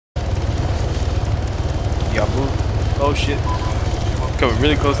got moved. Oh shit. Coming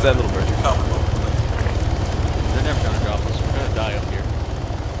really close to that little bird. They're never gonna drop us. We're gonna die up here.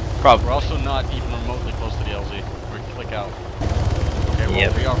 Probably. We're also not even remotely close to the LZ. We're click out. Okay, well,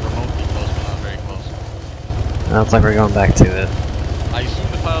 Yep. we are remotely close, but not very close. Looks like we're going back to it. I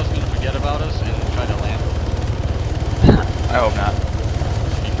assume the pilot's gonna forget about us and try to land. I hope not.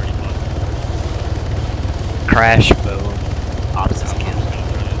 It'd be pretty fun. Crash, boom. Opposites I'm kill. just gonna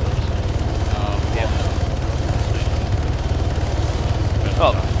throw it into this.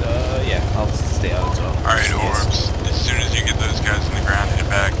 Oh, yeah, I'll stay out as well. Alright, Orbs. As soon as you get those guys on the ground, head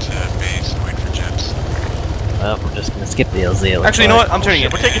back to base and wait for chips. Well, we're just gonna skip the LZ. it looks Actually, you know like. what? I'm turning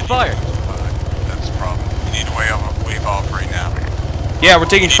it. We're taking fire! That's the problem. You need to wave off right now. Yeah, we're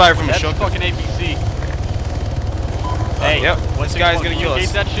taking fire from a That's shotgun. fucking APC. Hey, Yep, this guy's gonna kill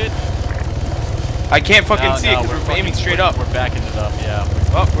us. that shit? I can't fucking No, see it because we're aiming straight up. We're backing it up, yeah.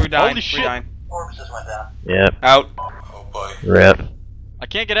 Oh, we're dying. Holy shit. We're dying. Orbs just went down. Yep. Out. Oh boy. Rip. I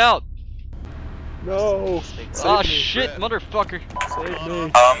can't get out. No! Oh shit, motherfucker. Save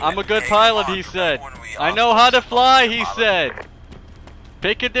me. I'm a good pilot, he said. I know how to fly, he said.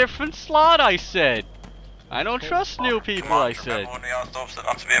 Pick a different slot, I said. I don't trust new people, I said. When we asked Orbs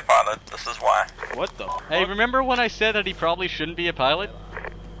not to be a pilot, this is why. What the Hey, fuck? remember when I said that he probably shouldn't be a pilot?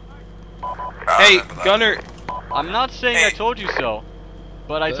 Hey, Gunner. I'm not saying I told you so,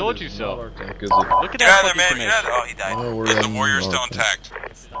 but I told you so. Not our tank, is it? Look at Get that out of there, fucking man. Get out command. of there. Oh, he died. Oh, we're Is the in warrior our still tank.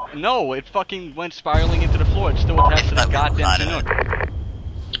 intact? No, it fucking went spiraling into the floor. It's still attached to that goddamn Chinook.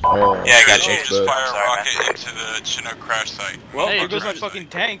 Oh, Yeah, I got shit, you. that's Just bad. fire a rocket into the Chinook crash site. Well, Hey, there goes my just- fucking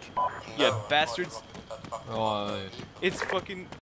tank. You bastards. Oh, It's fucking...